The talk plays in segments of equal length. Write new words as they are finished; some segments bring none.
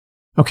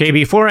Okay,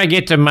 before I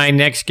get to my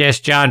next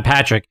guest, John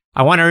Patrick,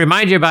 I want to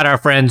remind you about our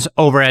friends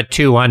over at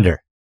 2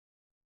 Under.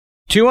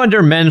 2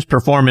 Under men's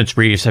performance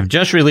briefs have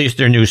just released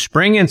their new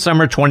Spring and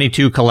Summer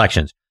 22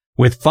 collections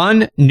with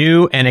fun,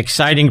 new, and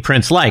exciting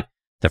prints like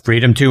the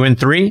Freedom 2 and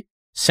 3,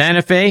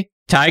 Santa Fe,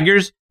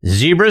 Tigers,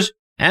 Zebras,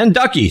 and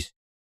Duckies.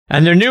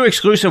 And their new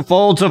exclusive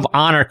Folds of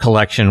Honor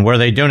collection where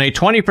they donate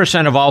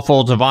 20% of all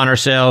Folds of Honor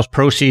sales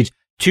proceeds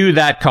to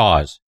that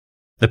cause.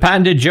 The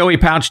patented Joey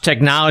Pouch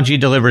technology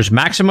delivers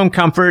maximum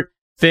comfort,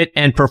 fit,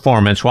 and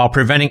performance while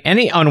preventing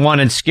any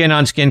unwanted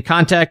skin-on-skin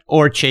contact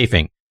or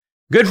chafing.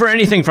 Good for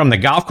anything from the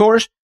golf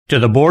course, to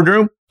the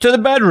boardroom, to the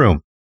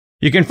bedroom.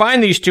 You can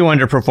find these 2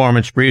 Under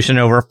performance briefs in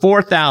over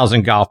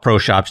 4,000 golf pro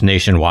shops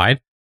nationwide,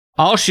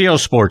 all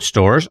Shield Sports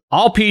stores,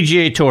 all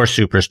PGA Tour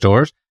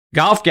superstores,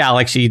 Golf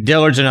Galaxy,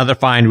 Dillard's, and other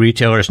fine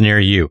retailers near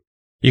you.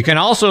 You can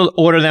also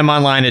order them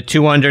online at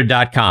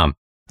 2under.com.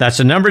 That's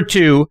the number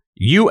 2,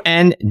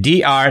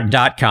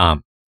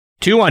 UNDR.com.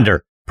 2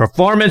 Under,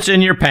 performance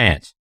in your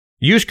pants.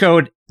 Use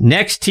code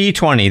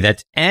NEXTTEE20,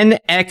 that's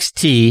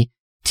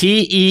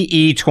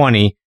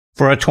NXTTEE20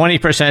 for a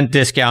 20%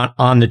 discount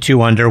on the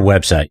 2 Under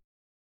website.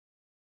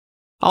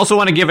 Also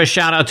want to give a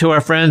shout out to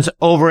our friends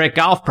over at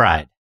Golf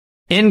Pride.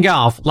 In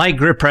golf, light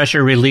grip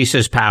pressure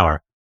releases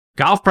power.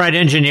 Golf Pride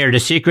engineered a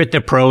secret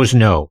the pros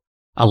know.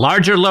 A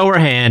larger lower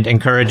hand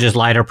encourages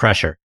lighter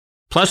pressure.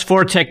 Plus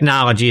 4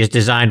 technology is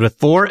designed with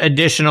 4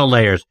 additional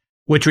layers,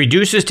 which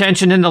reduces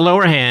tension in the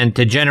lower hand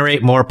to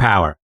generate more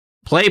power.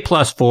 Play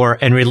Plus 4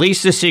 and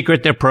release the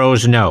secret that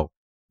pros know.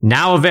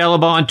 Now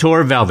available on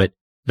Tour Velvet,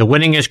 the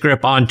winningest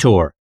grip on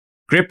tour.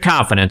 Grip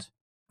confidence,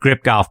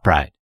 grip Golf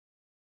Pride.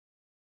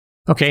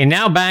 Okay,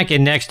 now back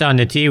and next on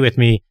the tee with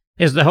me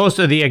is the host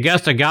of the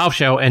Augusta Golf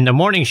Show and the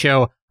morning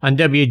show on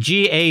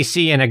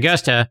WGAC in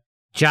Augusta,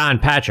 John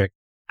Patrick.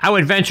 I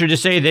would venture to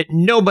say that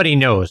nobody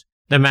knows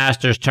the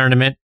Masters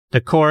tournament,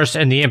 the course,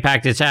 and the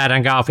impact it's had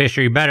on golf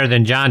history better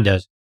than John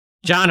does.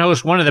 John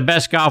hosts one of the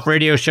best golf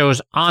radio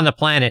shows on the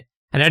planet,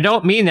 and I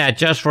don't mean that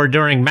just for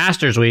during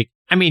Masters Week.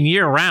 I mean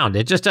year-round.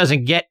 It just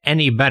doesn't get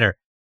any better.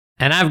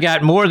 And I've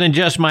got more than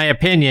just my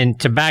opinion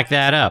to back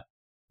that up.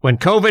 When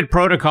COVID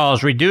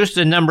protocols reduced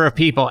the number of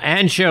people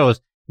and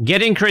shows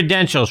getting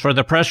credentials for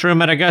the press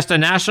room at Augusta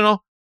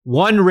National,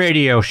 one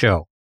radio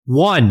show,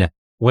 one,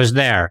 was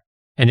there,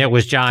 and it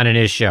was John and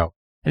his show.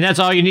 And that's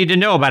all you need to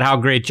know about how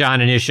great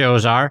John and his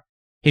shows are.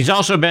 He's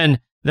also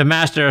been the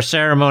master of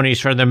ceremonies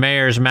for the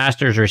mayor's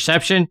Masters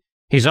reception.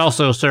 He's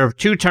also served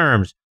 2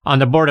 terms on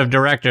the board of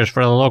directors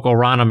for the local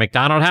Ronald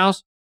McDonald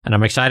House, and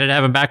I'm excited to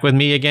have him back with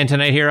me again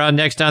tonight here on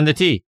Next on the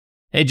Tee.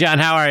 Hey, John,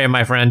 how are you,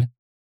 my friend?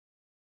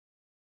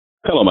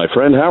 Hello, my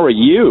friend. How are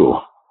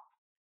you?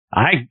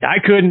 I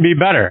couldn't be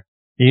better.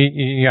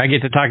 I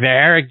get to talk to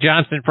Eric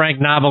Johnson, Frank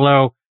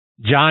Nobilo,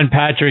 John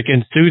Patrick,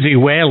 and Susie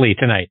Whaley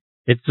tonight.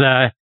 It's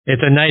a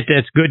night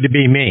that's good to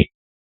be me.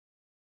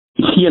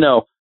 You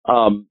know,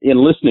 in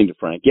listening to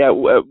Frank,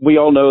 we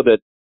all know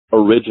that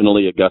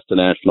originally Augusta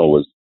National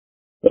was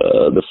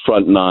the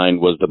front 9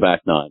 was the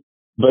back 9.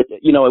 But,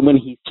 you know, when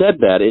he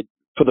said that,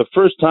 for the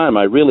first time,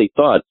 I really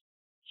thought,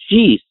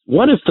 geez,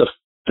 what if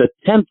the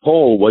 10th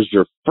hole was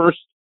your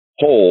first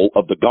hole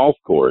of the golf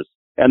course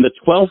and the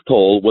 12th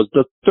hole was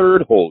the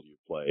 3rd hole you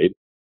played?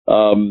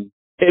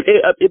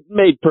 It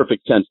made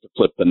perfect sense to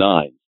flip the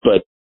 9.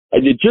 But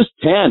just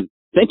 10,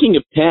 thinking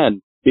of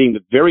 10 being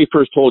the very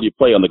first hole you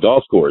play on the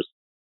golf course,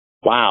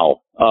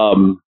 wow.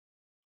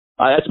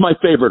 That's my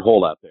favorite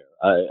hole out there.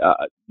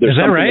 There's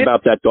something right?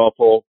 about that golf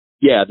hole.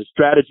 Yeah, the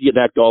strategy of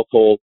that golf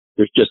hole,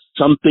 there's just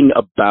something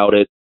about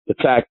it. The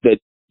fact that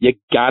you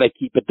got to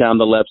keep it down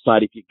the left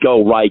side. If you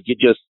go right,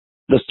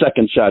 the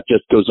second shot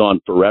just goes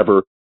on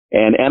forever.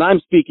 And I'm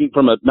speaking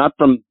from not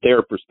from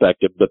their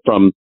perspective, but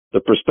from the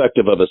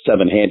perspective of a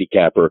 7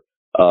 handicapper.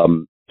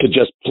 To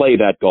just play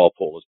that golf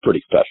hole is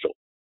pretty special.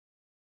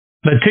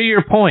 But to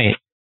your point,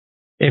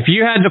 if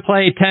you had to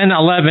play 10,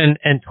 11,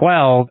 and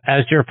 12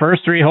 as your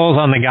first 3 holes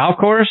on the golf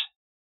course,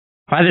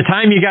 by the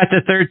time you got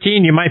to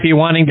 13, you might be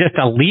wanting just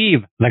to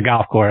leave the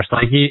golf course.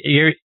 Like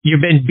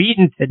you've been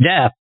beaten to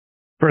death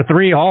for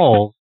 3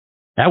 holes.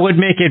 That would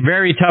make it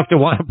very tough to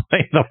want to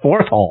play the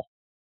 4th hole.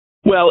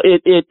 Well,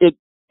 it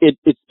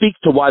speaks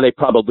to why they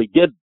probably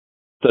did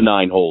the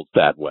 9 holes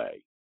that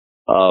way.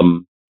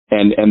 And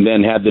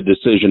then had the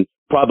decision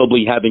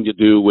probably having to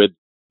do with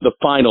the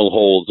final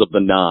holes of the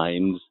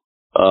 9s,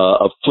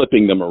 of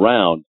flipping them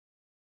around.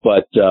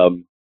 But,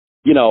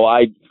 you know,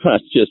 I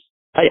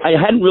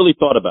hadn't really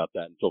thought about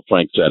that until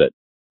Frank said it.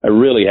 I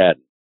really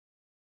hadn't.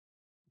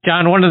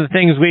 John, one of the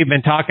things we've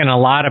been talking a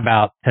lot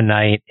about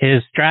tonight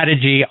is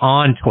strategy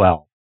on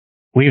 12.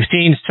 We've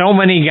seen so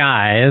many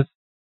guys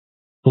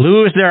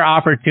lose their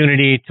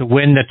opportunity to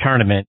win the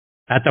tournament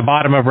at the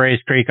bottom of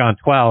Rays Creek on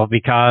 12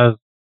 because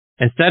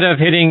instead of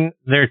hitting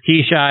their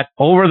tee shot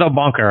over the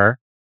bunker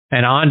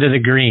and onto the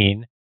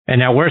green,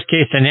 and that worst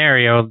case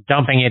scenario,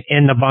 dumping it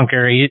in the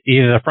bunker, either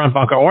the front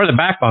bunker or the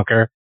back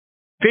bunker,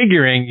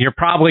 figuring you're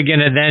probably going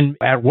to then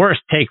at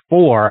worst take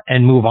 4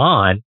 and move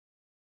on.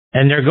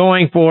 And they're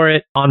going for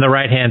it on the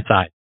right-hand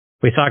side.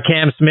 We saw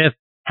Cam Smith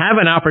have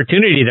an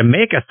opportunity to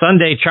make a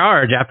Sunday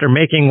charge after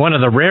making one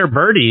of the rare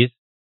birdies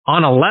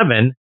on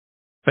 11,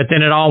 but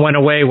then it all went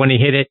away when he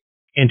hit it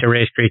into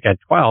Race Creek at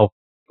 12.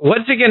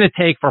 What's it going to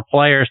take for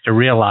players to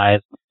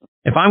realize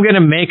if I'm going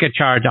to make a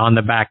charge on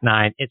the back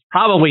nine, it's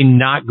probably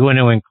not going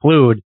to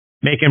include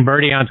making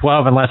birdie on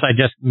 12 unless I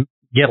just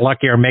get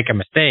lucky or make a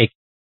mistake.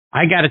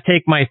 I got to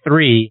take my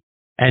 3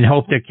 and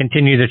hope to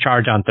continue the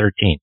charge on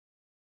 13.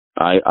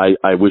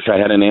 I wish I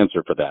had an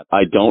answer for that.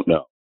 I don't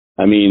know.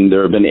 I mean,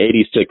 there have been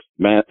 86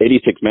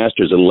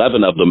 Masters.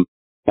 11 of them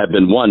have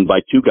been won by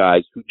 2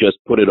 guys who just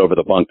put it over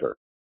the bunker.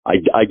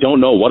 I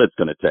don't know what it's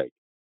going to take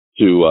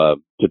to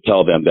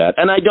tell them that.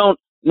 And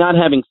not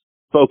having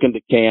spoken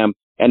to Cam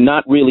and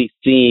not really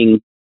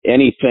seeing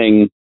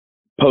anything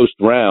post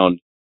round,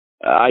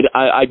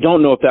 I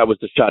don't know if that was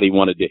the shot he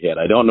wanted to hit.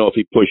 I don't know if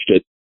he pushed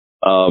it.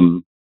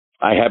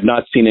 I have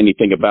not seen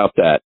anything about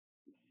that.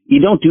 You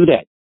don't do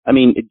that. I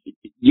mean,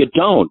 you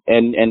don't.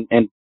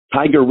 And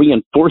Tiger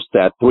reinforced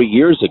that 3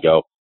 years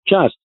ago.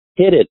 Just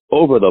hit it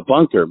over the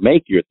bunker.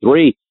 Make your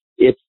 3.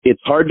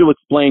 It's hard to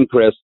explain,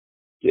 Chris.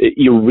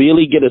 You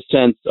really get a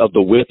sense of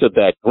the width of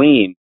that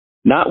green,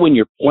 not when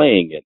you're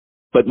playing it,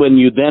 but when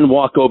you then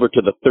walk over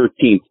to the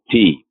 13th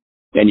tee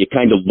and you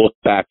kind of look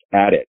back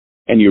at it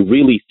and you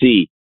really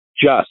see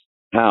just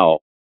how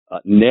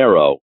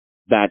narrow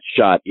that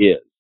shot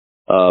is.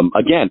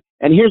 Again,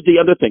 and here's the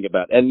other thing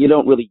about it, and you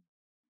don't really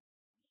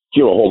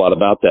hear a whole lot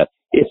about that.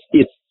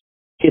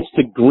 It's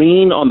the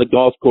green on the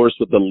golf course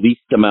with the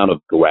least amount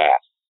of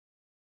grass.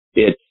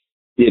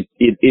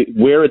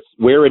 Where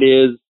it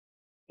is,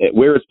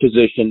 where it's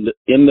positioned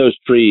in those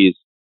trees.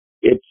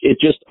 It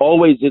just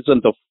always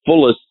isn't the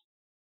fullest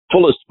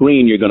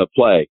green you're going to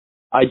play.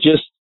 I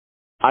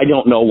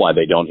don't know why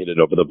they don't hit it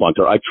over the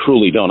bunker. I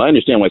truly don't. I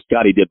understand why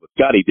Scotty did what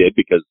Scotty did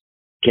because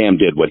Cam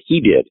did what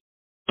he did,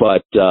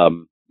 but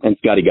and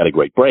Scotty got a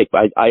great break.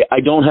 I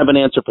don't have an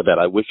answer for that.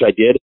 I wish I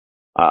did.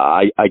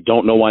 I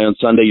don't know why on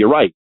Sunday. You're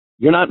right.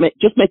 You're not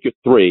just make your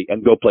 3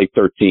 and go play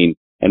 13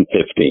 and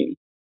 15.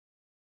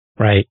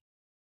 Right.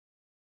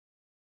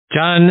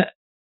 John,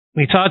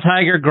 we saw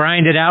Tiger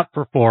grind it out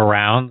for 4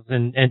 rounds,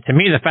 and to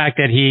me, the fact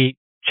that he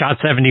shot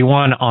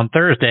 71 on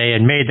Thursday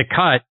and made the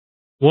cut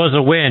was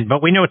a win.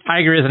 But we know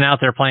Tiger isn't out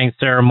there playing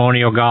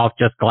ceremonial golf,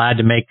 just glad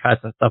to make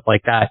cuts and stuff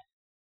like that.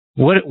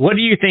 What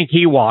do you think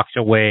he walks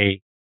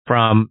away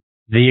from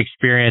the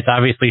experience?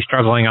 Obviously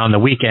struggling on the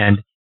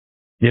weekend.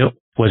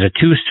 Was it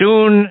too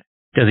soon?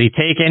 Does he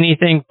take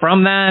anything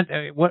from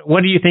that?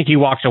 What do you think he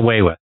walks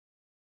away with?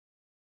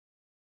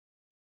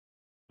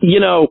 You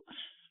know,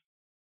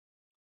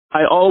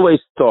 I always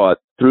thought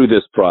through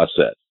this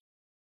process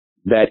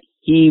that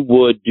he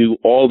would do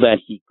all that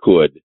he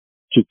could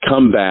to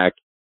come back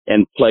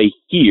and play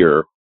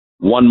here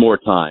one more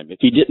time. If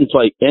he didn't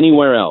play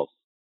anywhere else,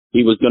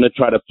 he was going to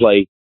try to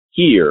play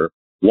here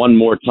one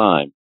more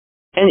time.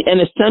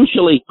 And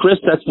essentially, Chris,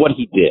 that's what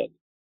he did.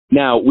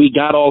 Now, we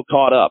got all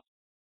caught up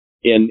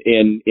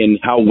in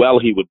how well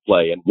he would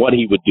play and what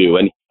he would do.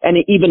 And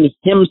even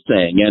him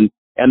saying,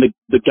 and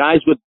the guys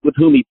with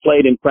whom he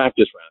played in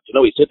practice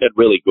rounds, he's hitting it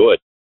really good.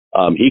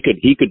 He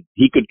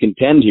could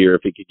contend here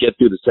if he could get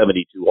through the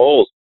 72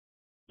 holes.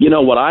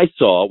 What I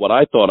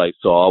thought I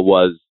saw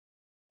was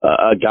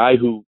a guy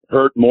who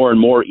hurt more and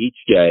more each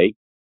day.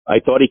 I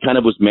thought he kind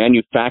of was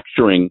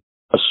manufacturing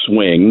a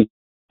swing.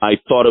 I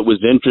thought it was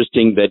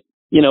interesting that,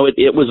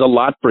 it was a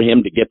lot for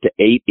him to get to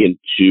 8 in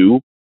 2.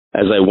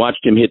 As I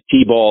watched him hit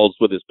T-balls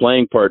with his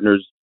playing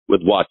partners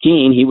with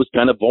Joaquin, he was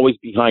kind of always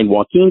behind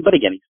Joaquin, but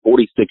again, he's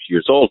 46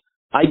 years old.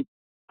 I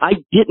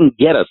didn't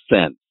get a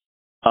sense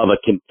of a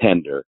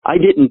contender. I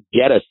didn't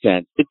get a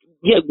sense.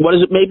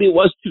 Maybe it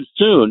was too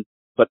soon,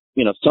 but,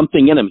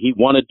 something in him, he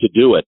wanted to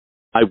do it.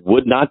 I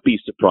would not be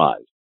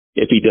surprised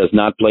if he does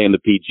not play in the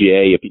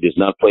PGA, if he does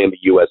not play in the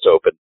U.S.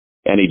 Open,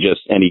 and he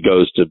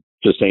goes to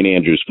St.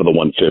 Andrews for the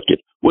 150. It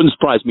wouldn't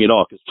surprise me at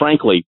all, because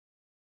frankly,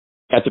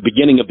 at the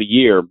beginning of the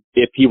year,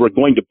 if he were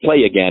going to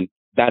play again,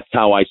 that's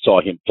how I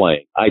saw him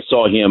playing. I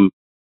saw him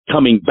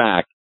coming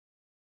back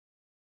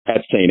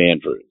at St.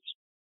 Andrews.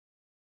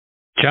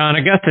 John,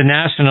 Augusta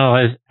National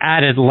has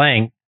added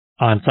length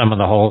on some of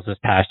the holes this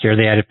past year.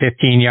 They added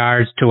 15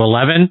 yards to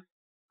 11.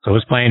 So it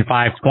was playing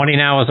 520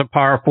 now as a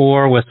par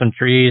 4 with some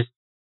trees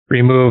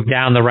removed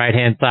down the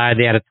right-hand side.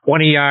 They added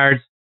 20 yards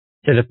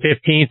to the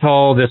 15th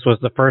hole. This was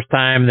the first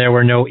time there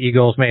were no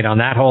eagles made on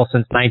that hole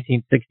since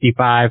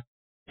 1965.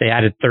 They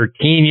added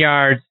 13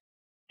 yards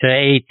to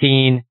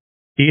 18.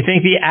 Do you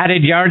think the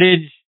added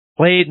yardage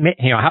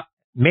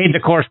made the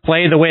course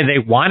play the way they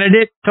wanted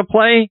it to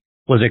play?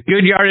 Was it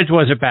good yardage?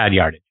 Was it bad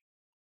yardage?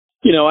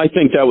 I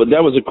think that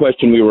was a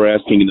question we were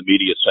asking in the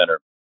media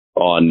center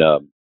on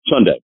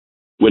Sunday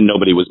when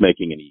nobody was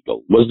making an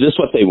eagle. Was this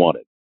what they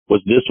wanted?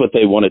 Was this what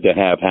they wanted to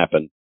have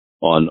happen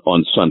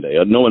on Sunday?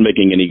 No one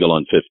making an eagle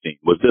on 15.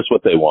 Was this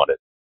what they wanted?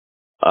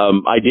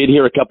 I did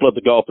hear a couple of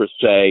the golfers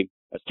say,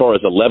 as far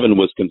as 11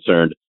 was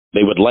concerned,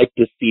 they would like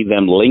to see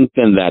them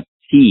lengthen that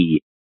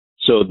tee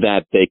so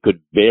that they could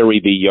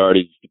vary the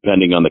yardage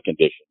depending on the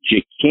conditions.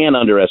 You can't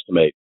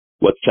underestimate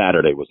what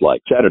Saturday was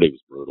like. Saturday was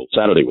brutal.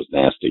 Saturday was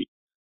nasty.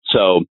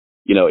 So,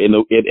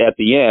 at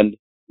the end,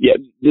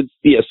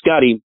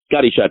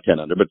 Scotty shot 10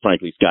 under, but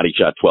frankly, Scotty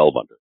shot 12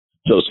 under.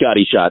 So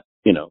Scotty shot,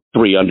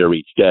 3 under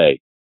each day.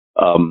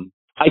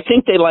 I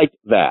think they liked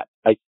that.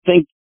 I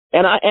think,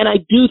 and I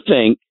do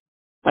think,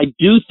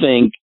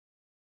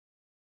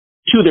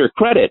 to their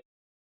credit,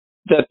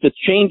 that the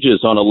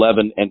changes on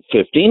 11 and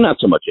 15, not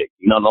so much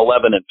 18, on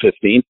 11 and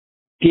 15,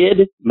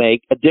 did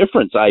make a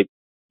difference.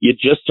 You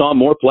just saw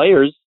more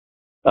players,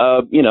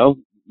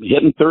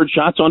 hitting third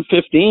shots on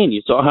 15.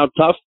 You saw how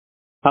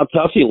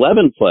tough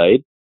 11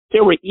 played.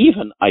 There were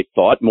even, I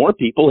thought, more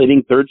people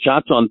hitting third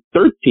shots on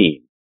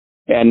 13.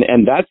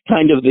 And that's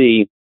kind of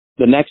the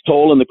next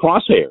hole in the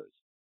crosshairs.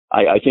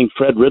 I think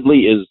Fred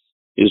Ridley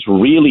is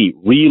really,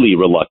 really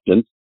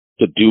reluctant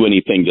to do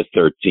anything to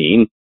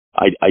 13.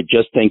 I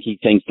just think he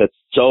thinks that's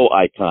so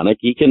iconic.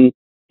 He can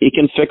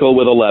fickle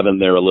with 11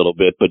 there a little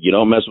bit, but you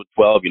don't mess with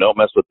 12. You don't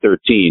mess with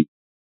 13.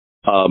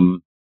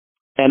 And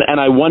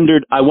I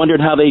wondered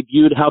how they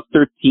viewed how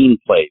 13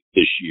 played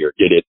this year.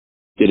 Did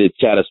it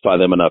satisfy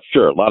them enough?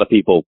 Sure. A lot of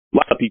people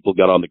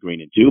got on the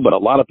green in 2, but a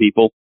lot of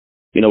people,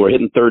 were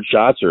hitting third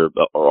shots or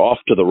off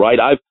to the right.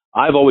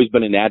 I've always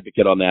been an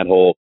advocate on that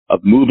hole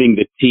of moving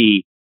the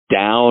tee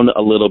down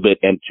a little bit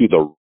and to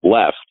the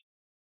left,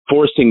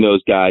 forcing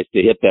those guys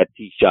to hit that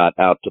tee shot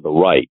out to the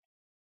right.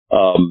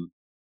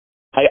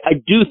 I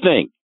do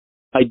think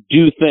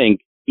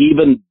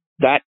even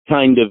that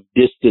kind of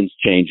distance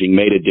changing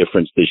made a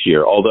difference this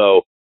year,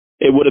 although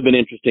it would have been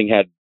interesting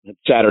had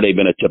Saturday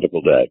been a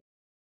typical day.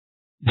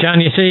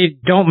 John, you say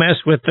don't mess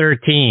with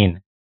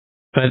 13,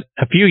 but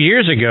a few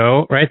years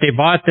ago, right, they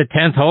bought the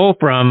 10th hole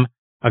from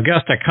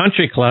Augusta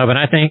Country Club, and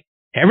I think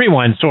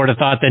everyone sort of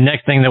thought the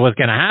next thing that was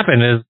going to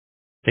happen is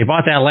they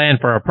bought that land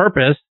for a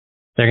purpose.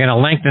 They're going to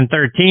lengthen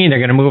 13. They're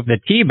going to move the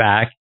tee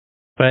back,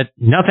 but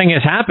nothing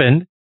has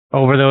happened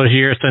over those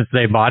years since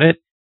they bought it.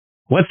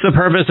 What's the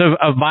purpose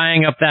of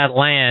buying up that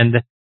land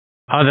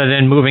other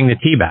than moving the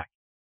tee back?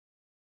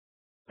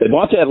 They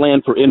bought that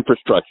land for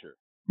infrastructure.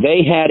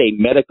 They had a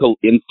medical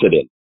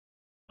incident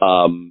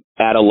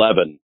at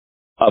 11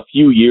 a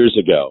few years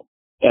ago,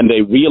 and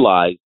they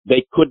realized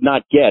they could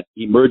not get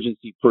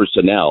emergency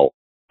personnel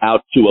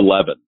out to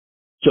 11.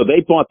 So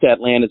they bought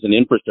that land as an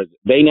infrastructure.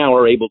 They now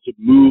are able to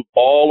move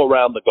all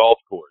around the golf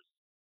course,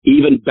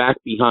 even back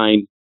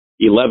behind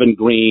 11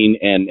 green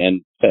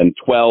and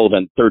 12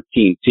 and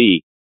 13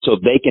 tee, so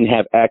they can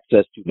have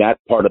access to that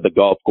part of the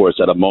golf course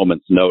at a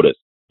moment's notice.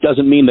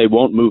 Doesn't mean they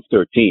won't move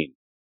 13.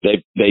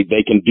 They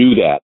can do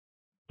that.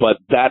 But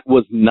that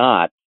was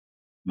not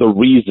the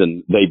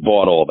reason they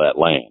bought all that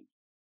land.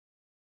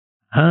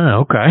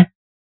 Okay.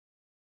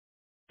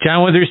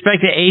 John, with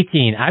respect to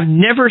 18, I've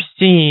never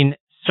seen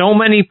so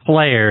many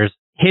players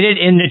hit it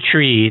in the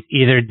trees,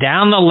 either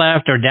down the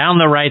left or down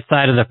the right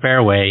side of the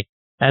fairway,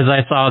 as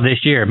I saw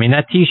this year. I mean,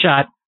 that tee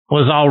shot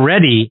was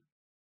already,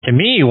 to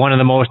me, one of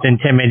the most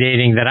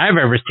intimidating that I've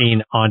ever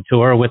seen on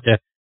tour, with the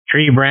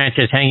tree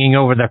branches hanging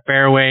over the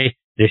fairway.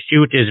 The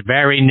chute is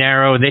very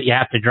narrow that you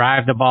have to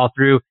drive the ball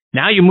through.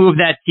 Now you move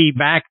that tee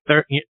back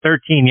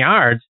 13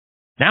 yards.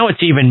 Now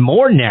it's even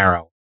more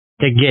narrow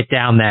to get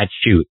down that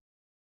chute.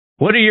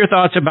 What are your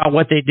thoughts about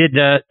what they did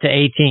to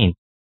 18?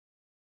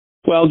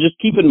 Well, just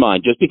keep in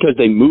mind, just because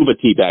they move a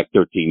tee back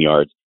 13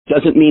 yards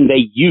doesn't mean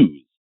they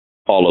use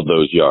all of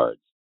those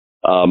yards.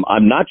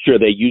 I'm not sure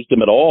they used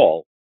them at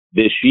all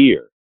this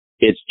year.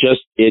 It's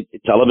just,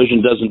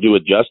 television doesn't do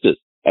it justice.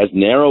 As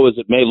narrow as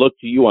it may look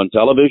to you on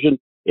television,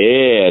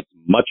 it's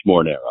much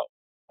more narrow.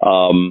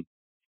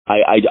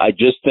 I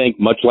just think,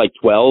 much like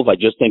 12, I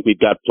just think we've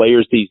got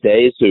players these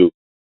days who,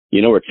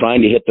 are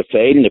trying to hit the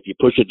fade, and if you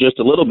push it just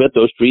a little bit,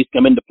 those trees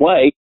come into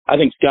play. I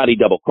think Scotty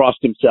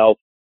double-crossed himself.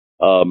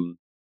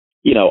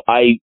 You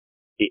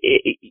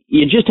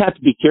just have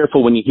to be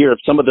careful when you hear of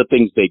some of the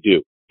things they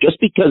do. Just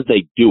because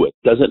they do it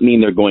doesn't mean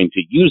they're going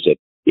to use it.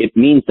 It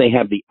means they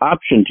have the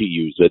option to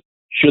use it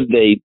should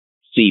they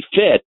see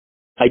fit.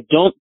 I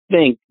don't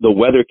think the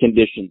weather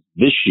conditions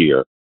this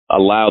year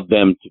allowed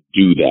them to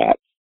do that.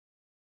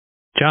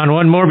 John,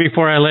 one more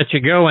before I let you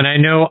go. And I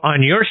know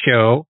on your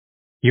show,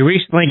 you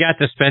recently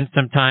got to spend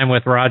some time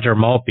with Roger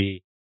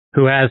Maltby,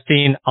 who has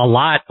seen a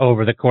lot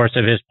over the course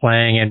of his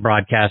playing and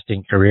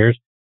broadcasting careers.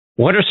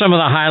 What are some of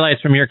the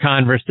highlights from your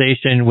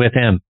conversation with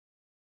him?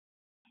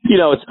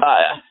 It's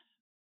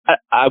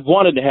I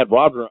wanted to have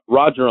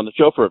Roger on the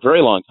show for a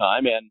very long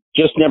time, and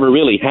just never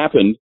really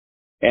happened.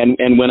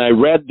 And when I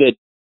read that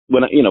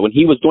when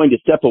he was going to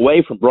step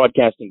away from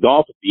broadcasting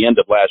golf at the end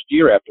of last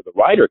year after the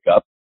Ryder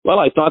Cup, well,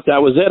 I thought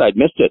that was it. I'd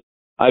missed it.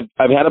 I've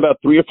had about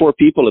 3 or 4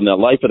 people in the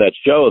life of that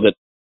show that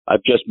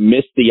I've just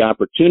missed the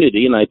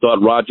opportunity, and I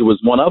thought Roger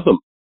was one of them.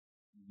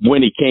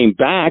 When he came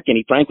back, and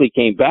he frankly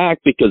came back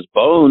because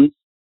Bones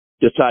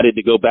decided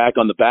to go back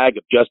on the bag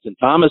of Justin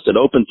Thomas and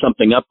open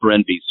something up for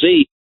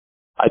NBC,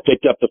 I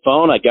picked up the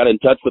phone, I got in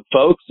touch with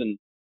folks, and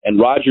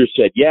Roger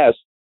said yes.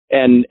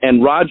 And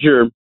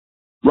Roger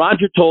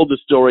told the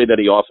story that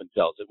he often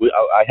tells.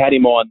 I had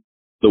him on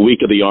the week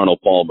of the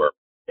Arnold Palmer,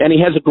 and he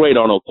has a great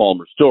Arnold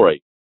Palmer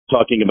story.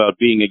 talking about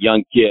being a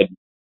young kid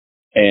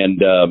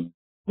and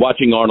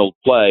watching Arnold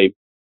play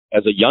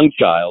as a young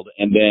child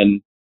and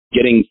then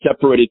getting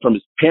separated from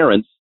his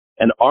parents.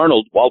 And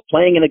Arnold, while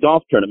playing in a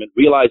golf tournament,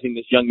 realizing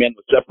this young man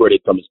was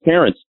separated from his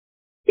parents,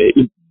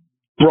 it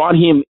brought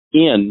him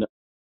in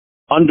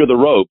under the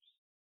ropes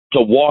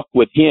to walk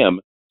with him,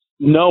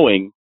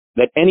 knowing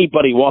that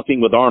anybody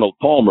walking with Arnold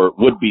Palmer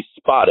would be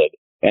spotted,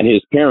 and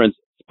his parents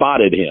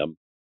spotted him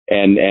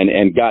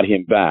and got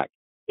him back.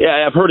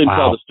 Yeah, I've heard him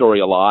tell the story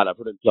a lot. I've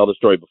heard him tell the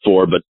story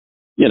before, but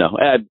you know,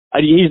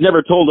 he's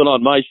never told it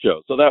on my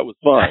show, so that was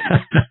fun.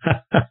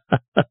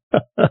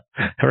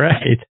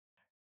 Right.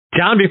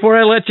 John, before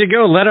I let you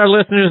go, let our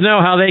listeners know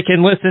how they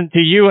can listen to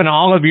you and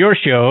all of your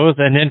shows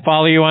and then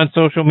follow you on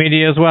social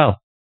media as well.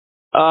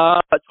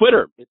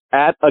 Twitter, it's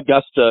at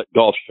Augusta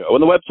Golf Show,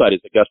 and the website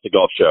is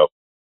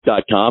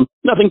AugustaGolfShow.com.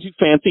 Nothing too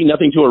fancy,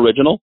 nothing too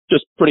original,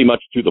 just pretty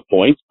much to the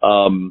point.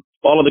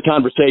 All of the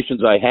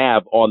conversations I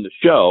have on the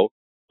show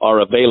are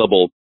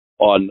available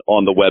on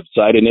the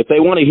website, and if they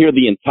want to hear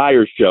the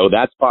entire show,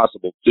 that's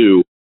possible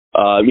too.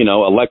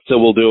 Alexa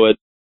will do it.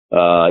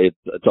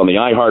 It's on the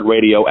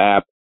iHeartRadio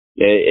app.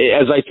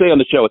 As I say on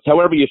the show, it's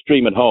however you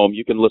stream at home,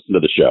 you can listen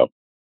to the show.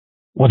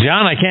 Well,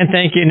 John, I can't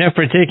thank you enough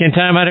for taking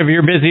time out of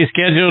your busy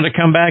schedule to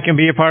come back and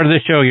be a part of the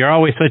show. You're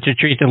always such a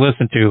treat to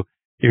listen to.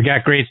 You've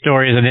got great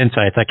stories and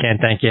insights. I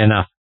can't thank you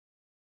enough.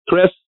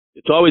 Chris,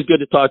 it's always good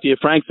to talk to you.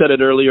 Frank said it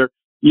earlier.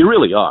 You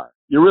really are.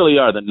 You really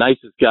are the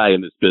nicest guy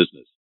in this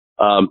business.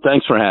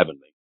 Thanks for having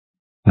me.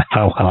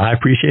 Oh, well, I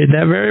appreciate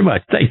that very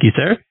much. Thank you,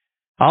 sir.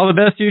 All the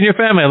best to you and your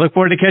family. I look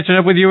forward to catching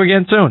up with you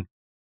again soon.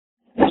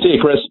 See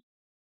you, Chris.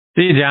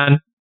 See you,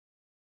 John.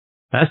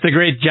 That's the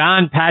great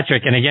John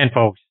Patrick. And again,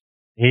 folks,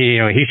 he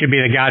should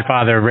be the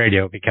godfather of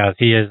radio because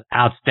he is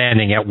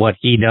outstanding at what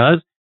he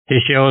does.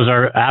 His shows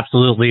are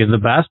absolutely the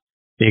best.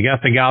 The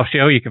Augusta Golf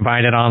Show, you can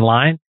find it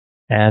online.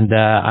 And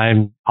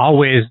I'm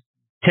always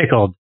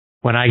tickled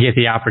when I get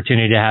the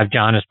opportunity to have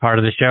John as part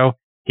of the show.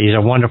 He's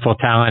a wonderful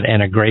talent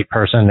and a great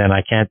person, and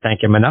I can't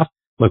thank him enough.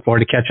 Look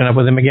forward to catching up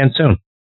with him again soon.